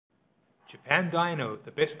Japan Dyno,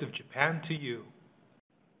 the best of Japan to you.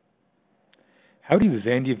 Howdy, this is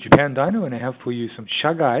Andy of Japan Dyno, and I have for you some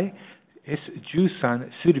Shagai S13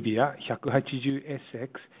 Silvia 180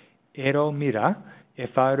 SX AERO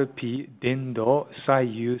FRP Dendo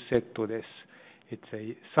Saiyu set desu. It's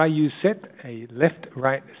a Saiyu set, a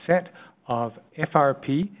left-right set of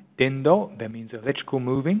FRP Dendo, that means electrical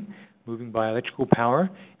moving by electrical power.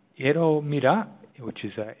 AERO, which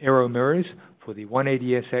is AERO mirrors for the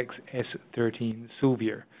 180SX S13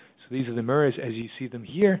 Silvia. So these are the mirrors as you see them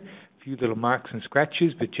here. A few little marks and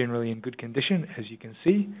scratches, but generally in good condition, as you can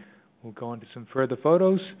see. We'll go on to some further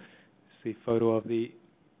photos. It's the photo of the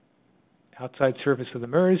outside surface of the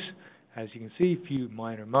mirrors. As you can see, a few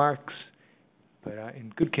minor marks, but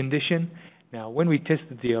in good condition. Now, when we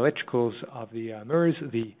tested the electricals of the mirrors,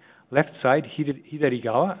 the left side,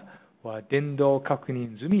 hidarigawa, wa dendo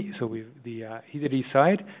kakunin zumi. So the hidari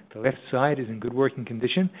side, the left side, is in good working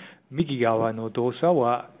condition. Migigawa no dosa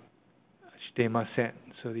wa shitemasen.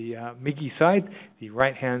 So the migi side, the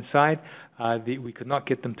right-hand side, we could not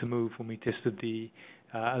get them to move when we tested the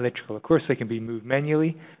electrical. Of course, they can be moved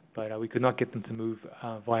manually, but we could not get them to move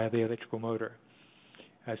via the electrical motor.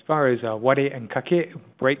 As far as ware and kake,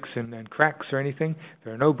 breaks and cracks or anything,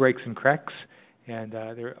 there are no breaks and cracks, and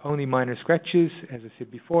there are only minor scratches, as I said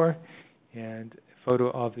before. And a photo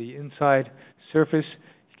of the inside surface,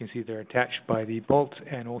 you can see they're attached by the bolts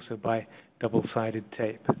and also by double-sided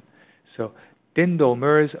tape. So Dendo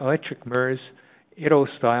mirrors, electric mirrors, AERO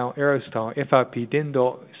style, FRP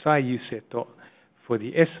Dendo Saiyu Seto for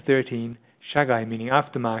the S13 Shagai, meaning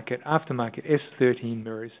aftermarket S13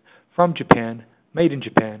 mirrors from Japan, made in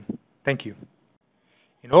Japan. Thank you.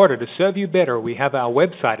 In order to serve you better, we have our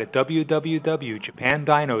website at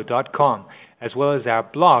www.japandyno.com, as well as our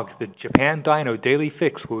blog, the Japan Dyno Daily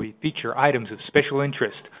Fix, where we feature items of special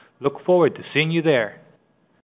interest. Look forward to seeing you there.